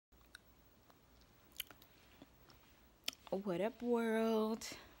What up, world?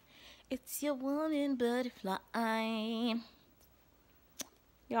 It's your woman butterfly.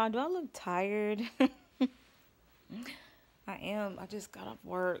 Y'all, do I look tired? I am. I just got off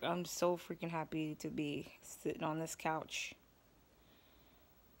work. I'm so freaking happy to be sitting on this couch,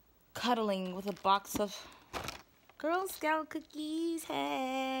 cuddling with a box of Girl Scout cookies.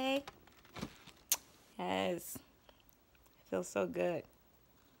 Hey. Yes. It feels so good.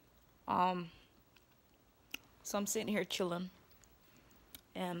 Um, so I'm sitting here chilling,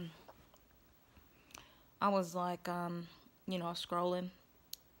 and I was like, scrolling,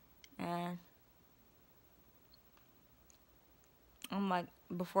 and I'm like,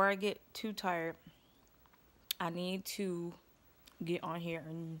 before I get too tired, I need to get on here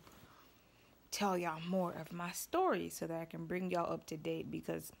and tell y'all more of my story so that I can bring y'all up to date,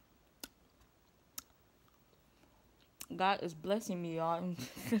 because God is blessing me, y'all, and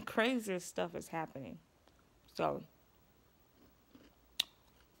the craziest stuff is happening. So,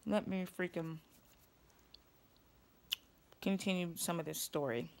 let me freaking continue some of this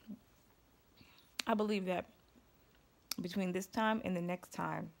story. I believe that between this time and the next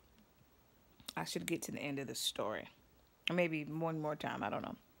time, I should get to the end of the story. Or maybe one more time, I don't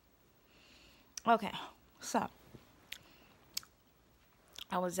know. Okay, so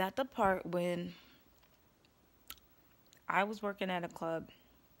I was at the part when I was working at a club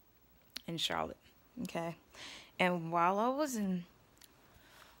in Charlotte, okay? And while I was in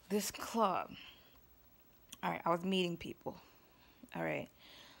this club, all right, I was meeting people, all right?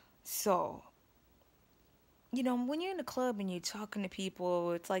 So, when you're in the club and you're talking to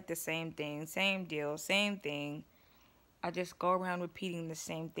people, it's like the same thing, same deal, same thing. I just go around repeating the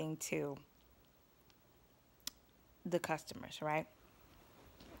same thing to the customers, right?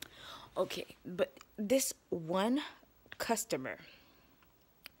 Okay, but this one customer,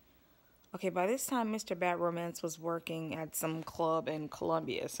 okay, by this time, Mr. Bad Romance was working at some club in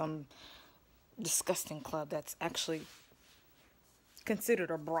Colombia, some disgusting club that's actually considered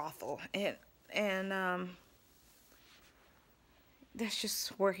a brothel, and that's just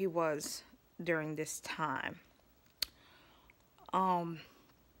where he was during this time. I'm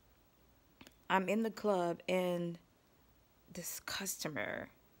in the club, and this customer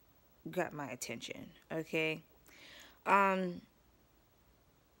got my attention, okay?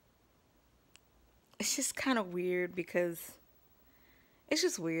 It's just kind of weird because it's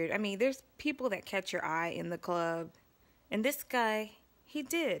just weird. I mean, there's people that catch your eye in the club, and this guy, he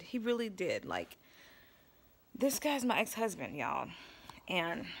did. He really did. Like, this guy's my ex-husband, y'all.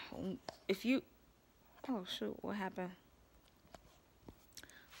 And if you... Oh, shoot, what happened?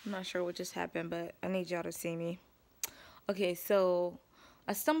 I'm not sure what just happened, but I need y'all to see me. Okay, so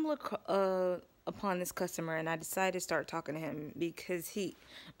I stumbled upon this customer, and I decided to start talking to him because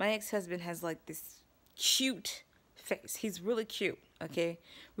my ex-husband has like this cute face. He's really cute, okay?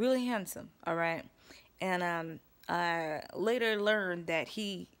 Really handsome, all right? And I later learned that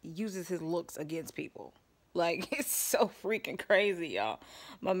he uses his looks against people. Like, it's so freaking crazy, y'all.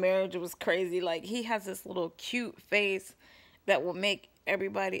 My marriage was crazy. Like, he has this little cute face that will make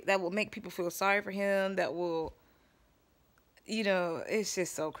people feel sorry for him, that will, it's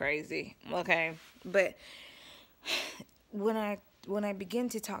just so crazy, okay? But when I begin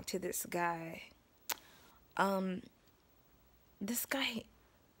to talk to this guy, this guy,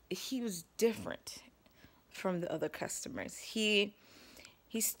 he was different from the other customers. He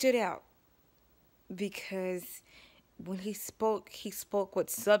stood out because when he spoke with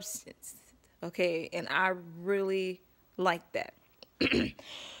substance, okay? And I really liked that.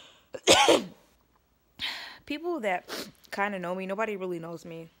 People that kind of know me, nobody really knows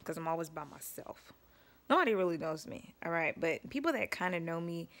me because I'm always by myself. Nobody really knows me, all right? But people that kind of know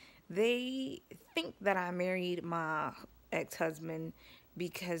me, they think that I married my ex-husband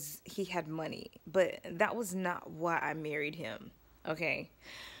because he had money. But that was not why I married him, okay?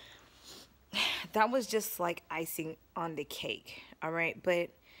 That was just like icing on the cake, all right? But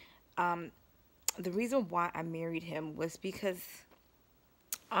the reason why I married him was because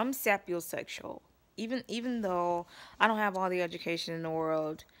I'm sapiosexual. Even though I don't have all the education in the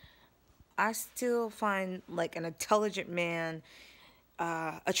world, I still find like an intelligent man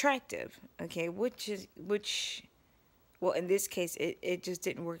attractive. Okay, well, in this case, it just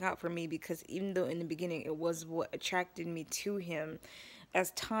didn't work out for me because even though in the beginning it was what attracted me to him,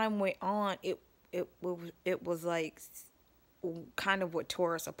 as time went on, it was like kind of what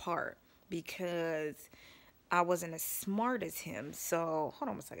tore us apart because I wasn't as smart as him. So hold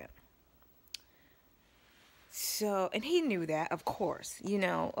on a second. So, and he knew that, of course, hold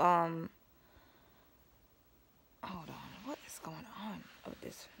on, what is going on with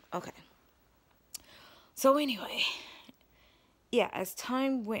this? Okay. So anyway, yeah, as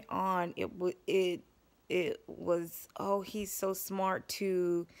time went on, it was, oh, he's so smart,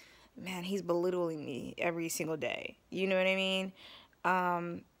 to, man, he's belittling me every single day. You know what I mean?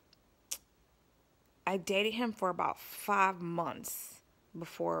 Um, I dated him for about 5 months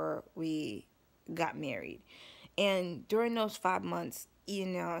before we got married. And during those 5 months,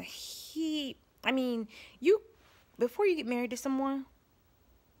 I mean, you, before you get married to someone,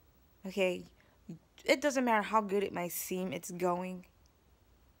 okay, it doesn't matter how good it might seem it's going,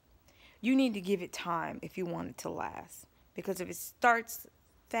 you need to give it time if you want it to last. Because if it starts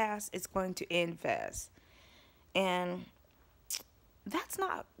fast, it's going to end fast. And that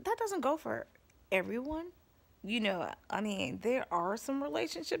doesn't go for everyone. I mean, there are some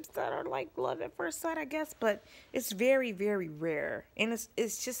relationships that are like love at first sight, I guess, but it's very, very rare. And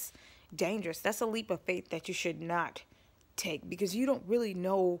it's just dangerous. That's a leap of faith that you should not take, because you don't really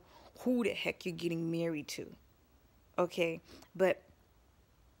know who the heck you're getting married to. Okay? But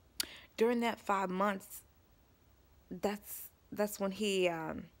during that 5 months, that's when he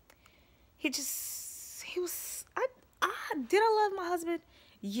was, I did, I love my husband?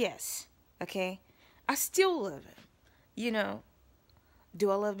 Yes. Okay? I still love him. You know, do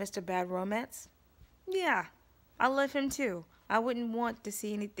I love Mr. Bad Romance? Yeah. I love him too. I wouldn't want to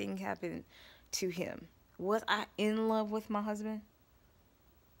see anything happen to him. Was I in love with my husband?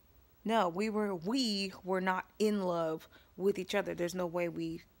 No, we were not in love with each other. There's no way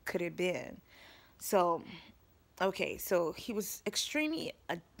we could have been. So, okay, so he was extremely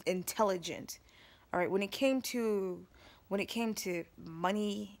intelligent. All right, when it came to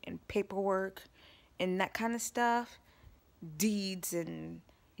money and paperwork and that kind of stuff, deeds and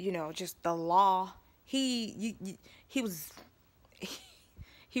just the law, he was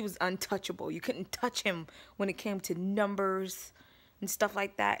he was untouchable. You couldn't touch him when it came to numbers and stuff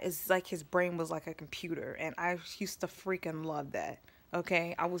like that. It's like his brain was like a computer, and I used to freaking love that.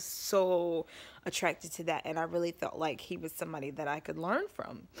 Okay, I was so attracted to that, and I really felt like he was somebody that I could learn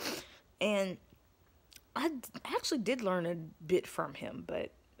from. And actually did learn a bit from him,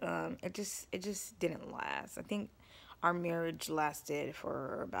 but it just didn't last. I think our marriage lasted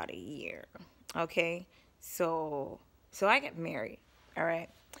for about a year. Okay, so I got married. All right,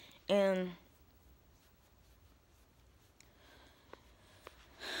 and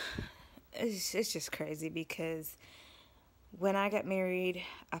it's just crazy because when I got married,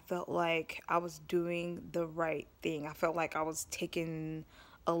 I felt like I was doing the right thing. I felt like I was taking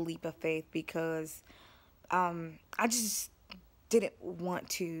a leap of faith because I just didn't want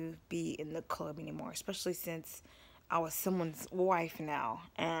to be in the club anymore, especially since I was someone's wife now.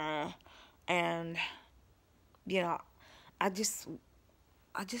 And you know, I just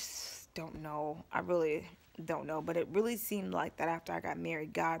I just don't know. I really don't know. But it really seemed like that after I got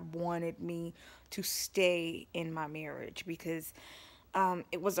married, God wanted me to stay in my marriage because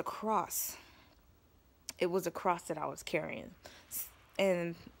it was a cross. It was a cross that I was carrying.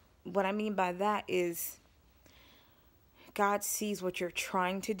 And what I mean by that is God sees what you're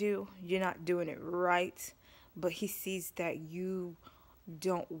trying to do. You're not doing it right, but He sees that you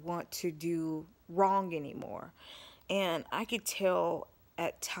don't want to do wrong anymore. And I could tell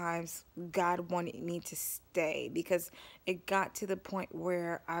at times God wanted me to stay because it got to the point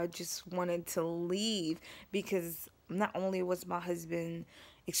where I just wanted to leave because not only was my husband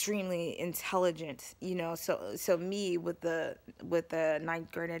extremely intelligent, so me with the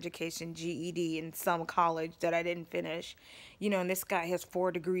ninth grade education, GED, and some college that I didn't finish, and this guy has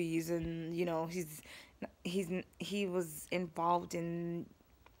 4 degrees, and he was involved in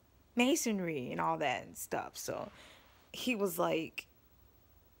masonry and all that and stuff. So he was like,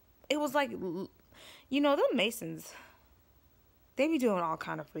 it was like, them Masons, they be doing all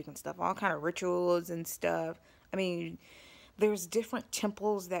kind of freaking stuff, all kind of rituals and stuff. I mean, there's different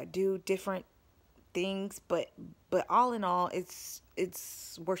temples that do different things, but all in all, it's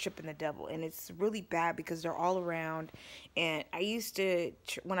worshiping the devil, and it's really bad because they're all around. And I used to,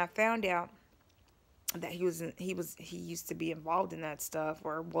 when I found out that he used to be involved in that stuff,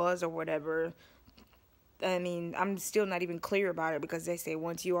 or was, or whatever. I mean, I'm still not even clear about it because they say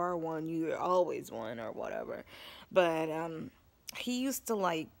once you are one, you're always one, or whatever. But he used to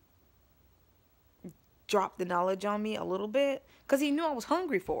like drop the knowledge on me a little bit because he knew I was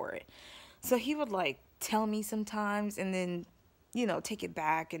hungry for it. So he would like tell me sometimes, and then take it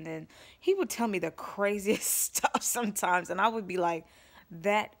back, and then he would tell me the craziest stuff sometimes, and I would be like,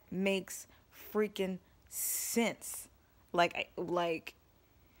 that makes freaking sense. Like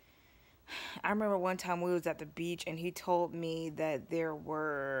I remember one time we was at the beach and he told me that there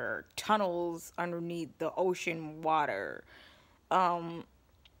were tunnels underneath the ocean water. Um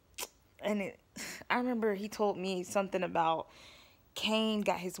and I remember he told me something about Cain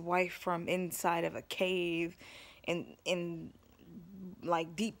got his wife from inside of a cave, and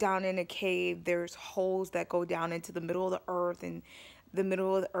like deep down in a cave there's holes that go down into the middle of the earth, and the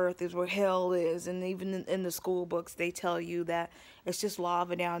middle of the earth is where hell is. And even in the school books they tell you that it's just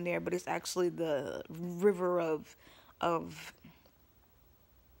lava down there, but it's actually the river of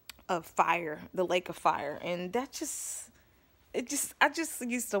of fire, the lake of fire. And that just, I just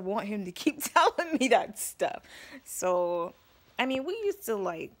used to want him to keep telling me that stuff. So I mean, we used to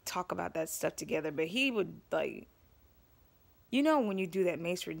like talk about that stuff together, but he would like, when you do that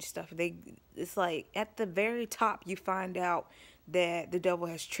masonry stuff, it's like at the very top you find out that the devil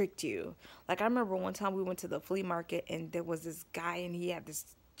has tricked you. Like I remember one time we went to the flea market and there was this guy and he had this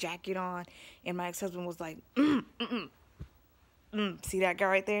jacket on, and my ex-husband was like, see that guy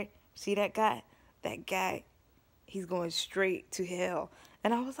right there? See that guy? That guy, he's going straight to hell.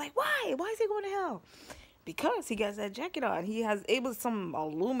 And I was like, why? Why is he going to hell? Because he got that jacket on. It was some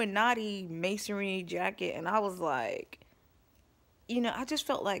Illuminati masonry jacket, and I was like, I just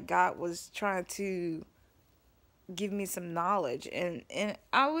felt like God was trying to give me some knowledge, and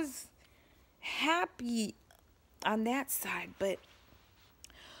I was happy on that side. But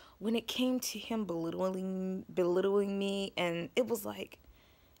when it came to him belittling me, and it was like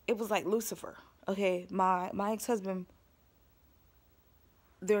Lucifer. Okay, my ex-husband,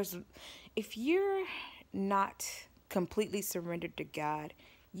 if you're not completely surrendered to God,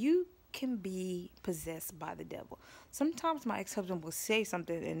 you can be possessed by the devil. Sometimes my ex-husband will say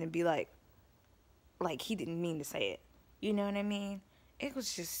something and it'd be like he didn't mean to say it. You know what I mean? It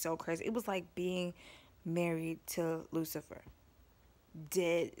was just so crazy. It was like being married to Lucifer.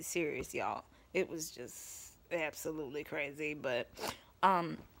 Dead serious, y'all. It was just absolutely crazy. But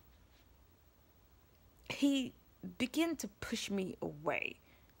he began to push me away,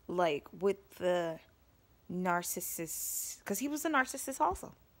 like with the narcissist, because he was a narcissist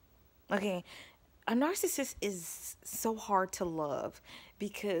also. Okay, a narcissist is so hard to love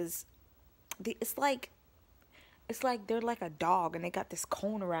because it's like they're like a dog and they got this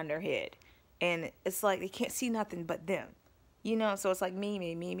cone around their head, and it's like they can't see nothing but them, so it's like me,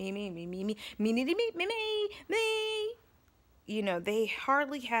 they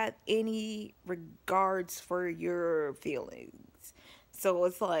hardly had any regards for your feelings. So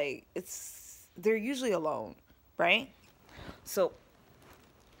it's like they're usually alone, right? So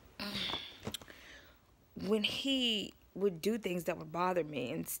when he would do things that would bother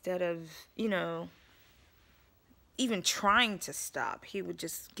me, instead of, even trying to stop, he would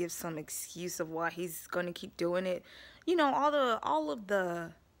just give some excuse of why he's going to keep doing it. All of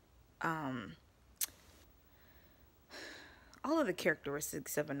the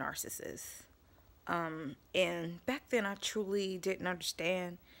characteristics of a narcissist. And back then I truly didn't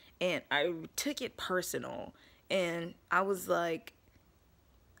understand, and I took it personal, and I was like,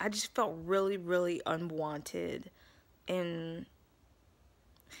 I just felt really, really unwanted. And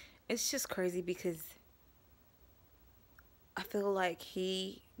it's just crazy because I feel like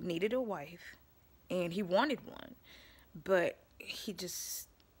he needed a wife and he wanted one, but he just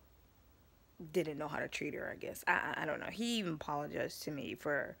didn't know how to treat her, I guess. I don't know. He even apologized to me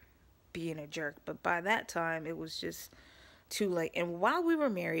for being a jerk, but by that time it was just too late. And while we were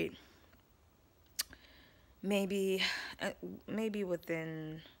married, maybe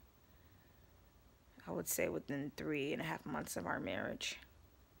within, I would say within 3.5 months of our marriage,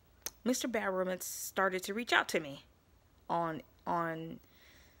 Mr. Bad Romance started to reach out to me on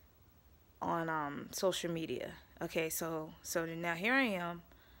social media. Okay, so now here I am,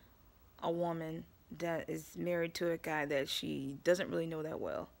 a woman that is married to a guy that she doesn't really know that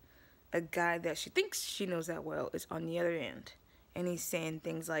well. A guy that she thinks she knows that well is on the other end, and he's saying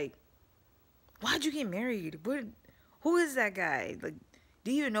things like, "Why'd you get married? Who is that guy? Like,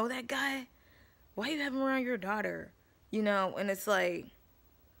 do you even know that guy? Why you have him around your daughter?" And it's like,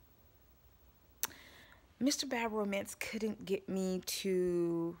 Mr. Bad Romance couldn't get me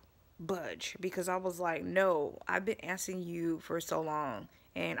to budge, because I was like, no, I've been asking you for so long,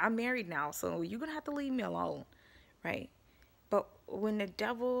 and I'm married now, so you're gonna have to leave me alone, right? But when the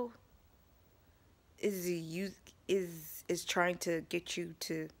devil is trying to get you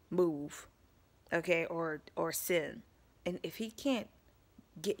to move, okay, or sin, and if he can't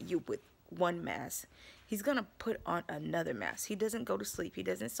get you with one mask, he's gonna put on another mask. He doesn't go to sleep. He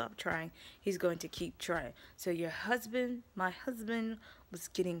doesn't stop trying. He's going to keep trying. So my husband was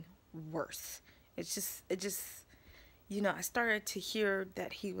getting worse. It just I started to hear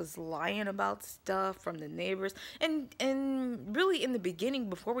that he was lying about stuff from the neighbors, and really in the beginning,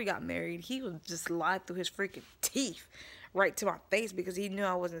 before we got married, he would just lie through his freaking teeth right to my face, because he knew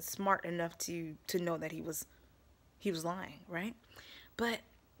I wasn't smart enough to know that he was he was lying, right? But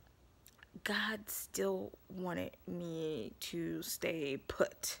God still wanted me to stay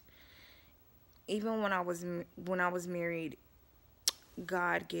put. Even when I was married,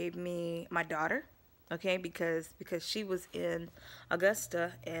 God gave me my daughter, okay, because she was in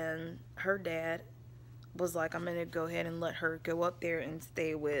Augusta, and her dad was like, I'm gonna go ahead and let her go up there and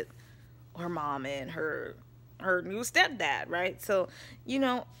stay with her mom and her new stepdad, right? So,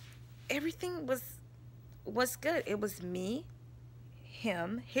 everything was good. It was me,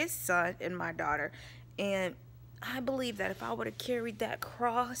 him, his son, and my daughter. And I believe that if I would have carried that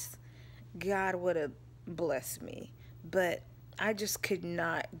cross, God would have blessed me. But I just could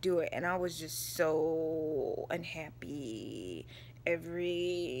not do it. And I was just so unhappy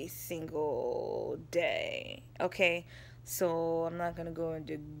every single day. Okay? So I'm not going to go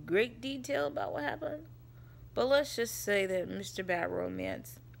into great detail about what happened. But let's just say that Mr. Bad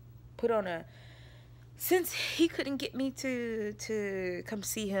Romance put on a, since he couldn't get me to come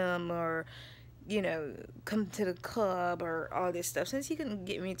see him, or come to the club or all this stuff, since he couldn't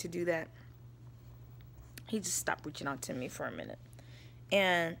get me to do that, he just stopped reaching out to me for a minute.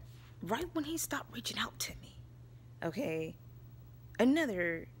 And right when he stopped reaching out to me, okay,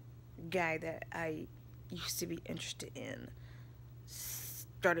 another guy that I used to be interested in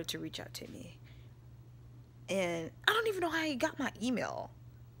started to reach out to me. And I don't even know how he got my email,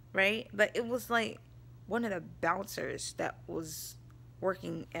 right? But it was like one of the bouncers that was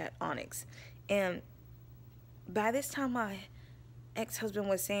working at Onyx. And by this time, my ex-husband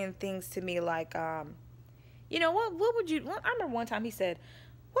was saying things to me like, what would you, I remember one time he said,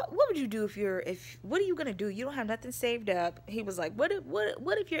 what would you do what are you going to do? You don't have nothing saved up. He was like, what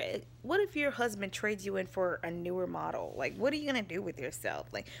if your husband trades you in for a newer model? Like, what are you going to do with yourself?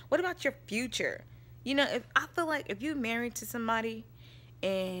 Like, what about your future? If I feel like if you're married to somebody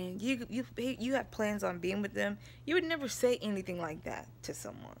and you have plans on being with them, you would never say anything like that to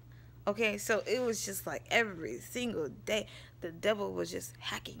someone. Okay, so it was just like every single day, the devil was just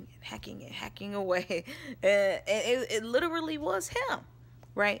hacking away. And it literally was him,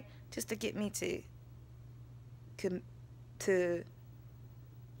 right? Just to get me just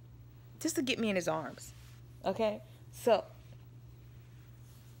to get me in his arms. Okay, so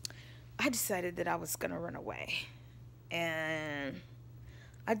I decided that I was going to run away. And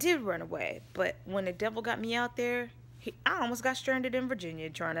I did run away. But when the devil got me out there, I almost got stranded in Virginia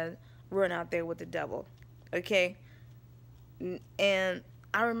trying to run out there with the devil. Okay? And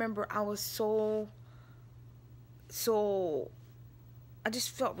I remember I was so I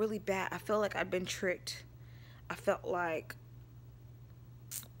just felt really bad. I felt like I'd been tricked. I felt like,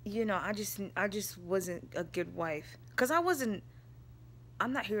 I just wasn't a good wife. Because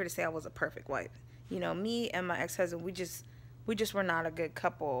I'm not here to say I was a perfect wife. Me and my ex-husband, we just were not a good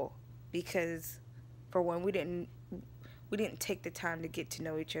couple, because for one, we didn't take the time to get to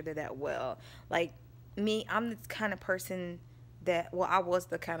know each other that well. Like me, I'm the kind of person I was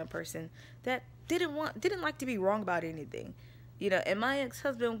the kind of person that didn't like to be wrong about anything. And my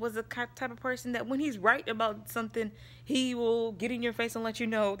ex-husband was the type of person that when he's right about something, he will get in your face and let you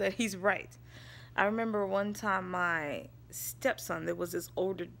know that he's right. I remember one time my stepson, there was this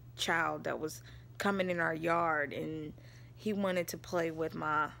older child that was coming in our yard, and he wanted to play with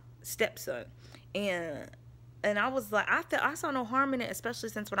my stepson, and I was like, I saw no harm in it, especially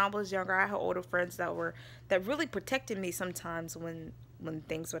since when I was younger, I had older friends that really protected me sometimes when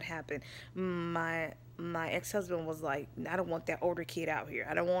things would happen. My ex-husband was like, I don't want that older kid out here.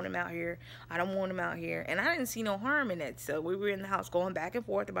 I don't want him out here. I don't want him out here. And I didn't see no harm in it. So we were in the house going back and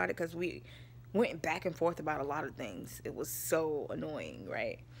forth about it, because we went back and forth about a lot of things. It was so annoying,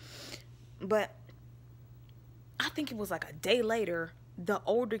 right? But I think it was like a day later, the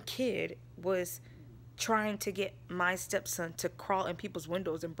older kid was trying to get my stepson to crawl in people's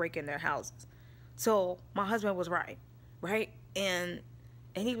windows and break in their houses. So my husband was right? And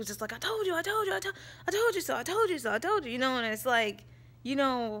he was just like, I told you so, and it's like,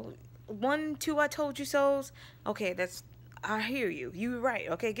 1, 2, I told you so's. Okay, I hear you. You were right.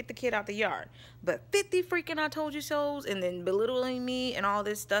 Okay, get the kid out the yard. But 50 freaking I told you so's, and then belittling me and all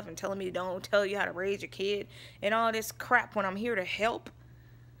this stuff, and telling me don't tell you how to raise your kid and all this crap when I'm here to help.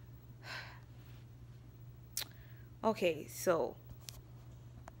 Okay, so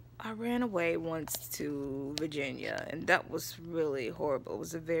I ran away once to Virginia, and that was really horrible. It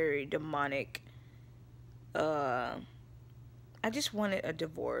was a very demonic, I just wanted a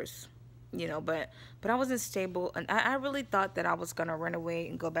divorce, but I wasn't stable, and I really thought that I was gonna run away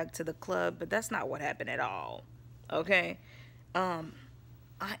and go back to the club, but that's not what happened at all. Okay, I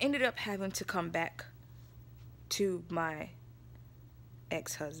ended up having to come back to my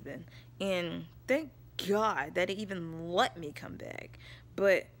ex-husband, and thank God that it even let me come back.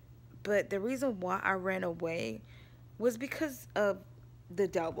 But the reason why I ran away was because of the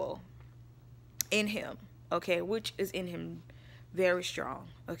devil in him, okay, which is in him very strong,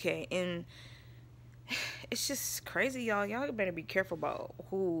 okay, and it's just crazy, y'all. Y'all better be careful about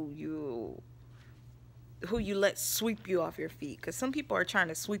who you let sweep you off your feet, because some people are trying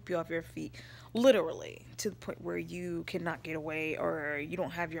to sweep you off your feet literally to the point where you cannot get away, or you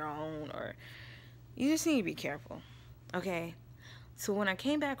don't have your own, or you just need to be careful, okay? So when I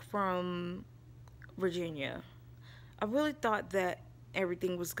came back from Virginia, I really thought that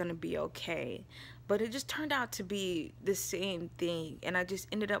everything was going to be okay, but it just turned out to be the same thing, and I just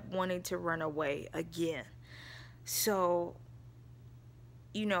ended up wanting to run away again. So,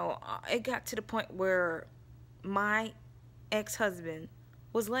 it got to the point where my ex-husband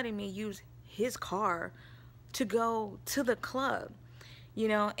was letting me use his car to go to the club,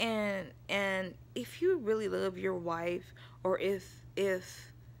 and if you really love your wife, or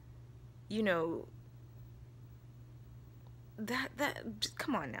if you know that just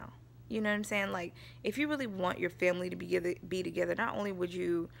come on now, you know what I'm saying? Like, if you really want your family to be together, not only would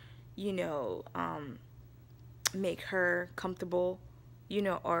you, you know make her comfortable,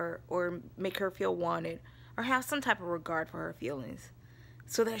 or make her feel wanted, or have some type of regard for her feelings,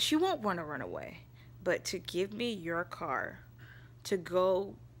 so that she won't want to run away, but to give me your car to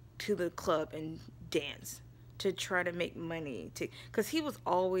go to the club and dance, to try to make money, because he was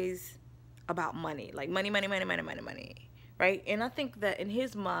always about money, like money, money, money, money, money, money, right? And I think that in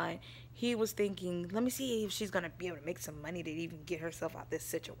his mind, he was thinking, let me see if she's going to be able to make some money to even get herself out of this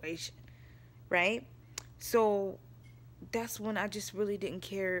situation, right? So that's when I just really didn't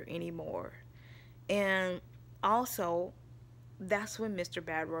care anymore. And also, that's when Mr.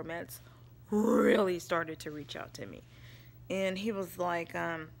 Bad Romance really started to reach out to me. And he was like,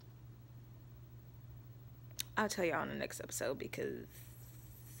 I'll tell y'all in the next episode, because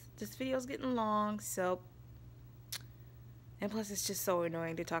this video's getting long, so, and plus it's just so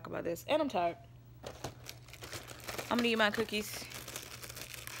annoying to talk about this, and I'm tired. I'm gonna eat my cookies,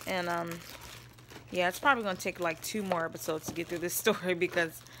 and yeah, it's probably gonna take like 2 more episodes to get through this story,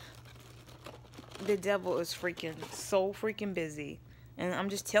 because the devil is so freaking busy, and I'm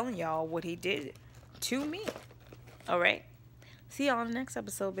just telling y'all what he did to me. All right, see y'all in the next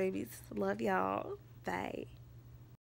episode, babies. Love y'all. Bye.